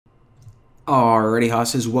Alrighty,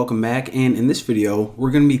 hosses, welcome back, and in this video we're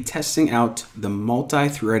going to be testing out the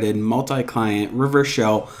multi-threaded, multi-client reverse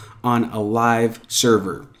shell on a live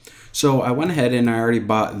server. So I went ahead and I already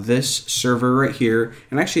bought this server right here,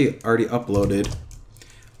 and actually already uploaded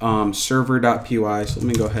server.py. So let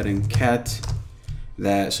me go ahead and cat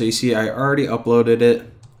that. So you see I already uploaded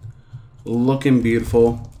it, looking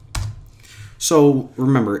beautiful. So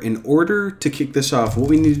remember, in order to kick this off, what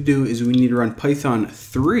we need to do is we need to run Python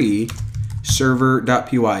 3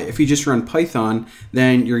 server.py. If you just run Python,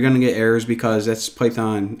 then you're going to get errors because that's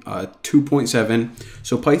Python 2.7.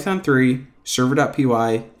 So Python 3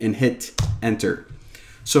 server.py and hit enter.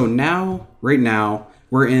 So now, right now,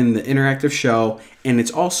 we're in the interactive shell, and it's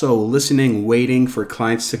also listening, waiting for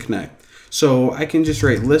clients to connect. So I can just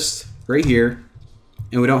write list right here,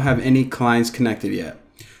 and we don't have any clients connected yet.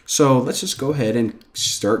 So let's just go ahead and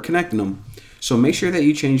start connecting them. So make sure that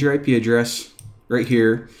you change your IP address right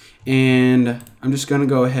here, and I'm just going to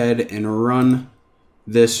go ahead and run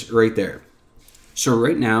this right there. So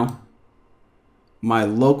right now, my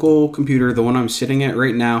local computer, the one I'm sitting at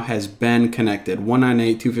right now, has been connected,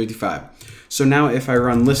 198.255. So now if I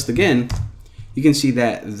run list again, you can see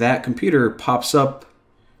that that computer pops up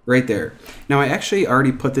right there. Now I actually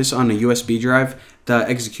already put this on a USB drive, the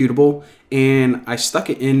executable, and I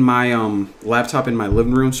stuck it in my laptop in my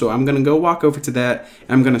living room. So I'm gonna go walk over to that,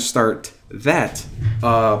 and I'm gonna start that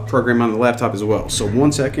program on the laptop as well. So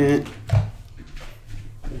 1 second.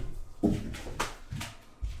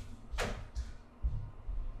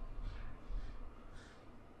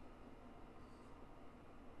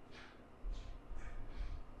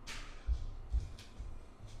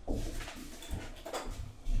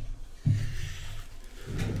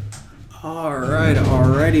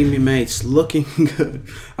 Alrighty, me mates, looking good.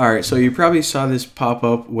 Alright, so you probably saw this pop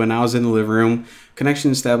up when I was in the living room.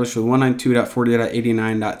 Connection established with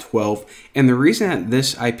 192.40.89.12. And the reason that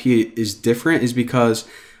this IP is different is because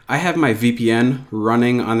I have my VPN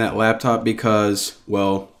running on that laptop because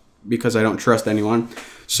I don't trust anyone.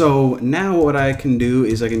 So now what I can do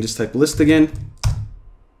is I can just type list again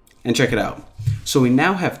and check it out. So we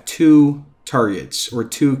now have two targets or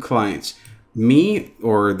two clients. Me,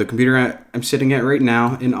 or the computer I'm sitting at right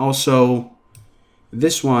now, and also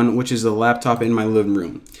this one, which is the laptop in my living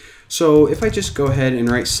room. So if I just go ahead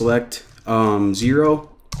and write select 0,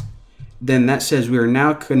 then that says we are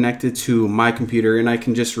now connected to my computer, and I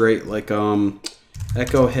can just write like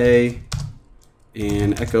echo hey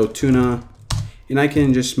and echo tuna, and I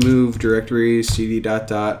can just move directories cd ...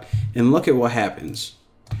 and look at what happens.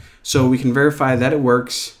 So we can verify that it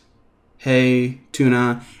works. Hey,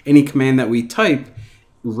 tuna, any command that we type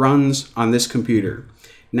runs on this computer.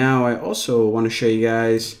 Now, I also want to show you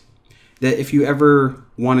guys that if you ever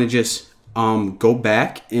want to just go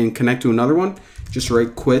back and connect to another one, just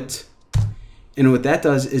write quit. And what that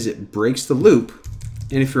does is it breaks the loop.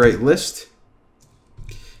 And if you write list,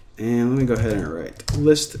 and let me go ahead and write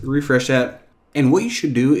list, refresh that. And what you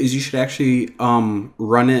should do is you should actually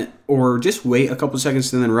run it, or just wait a couple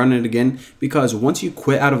seconds and then run it again, because once you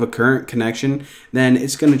quit out of a current connection, then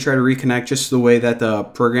it's going to try to reconnect just the way that the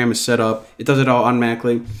program is set up. It does it all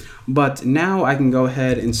automatically. But now I can go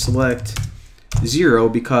ahead and select 0,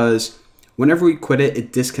 because whenever we quit it,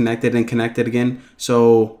 it disconnected and connected again.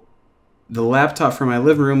 So the laptop from my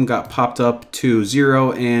living room got popped up to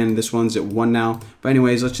 0, and this one's at 1 now. But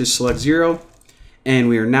anyways, let's just select 0. And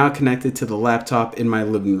we are now connected to the laptop in my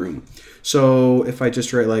living room. So if I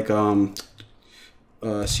just write like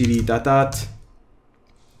cd ...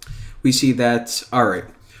 we see that, all right.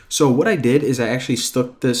 So what I did is I actually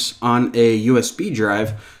stuck this on a USB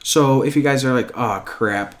drive. So if you guys are like, oh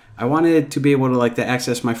crap, I wanted to be able to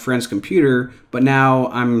access my friend's computer, but now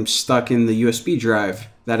I'm stuck in the USB drive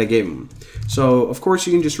that I gave him. So of course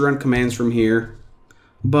you can just run commands from here.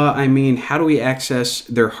 But I mean, how do we access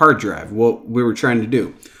their hard drive? What we were trying to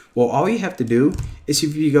do. Well, all you have to do is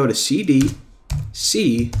if you go to cd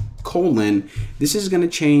c:, this is going to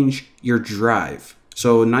change your drive.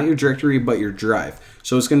 So not your directory, but your drive.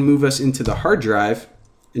 So it's going to move us into the hard drive,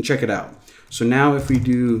 and check it out. So now if we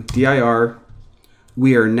do dir,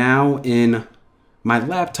 we are now in my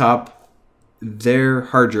laptop, their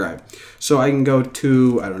hard drive. So I can go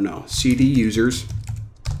to, I don't know, cd users.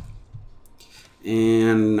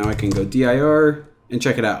 And now I can go dir and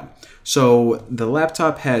check it out. So the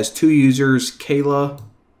laptop has two users, Kayla.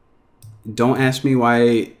 Don't ask me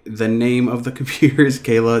why the name of the computer is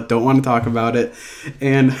Kayla. Don't want to talk about it.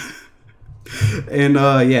 And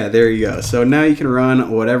yeah, there you go. So now you can run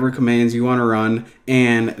whatever commands you want to run,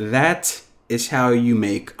 and that is how you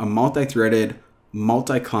make a multi-threaded,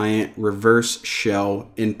 multi-client reverse shell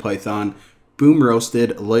in Python. Boom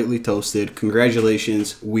roasted, lightly toasted.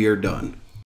 Congratulations, we are done.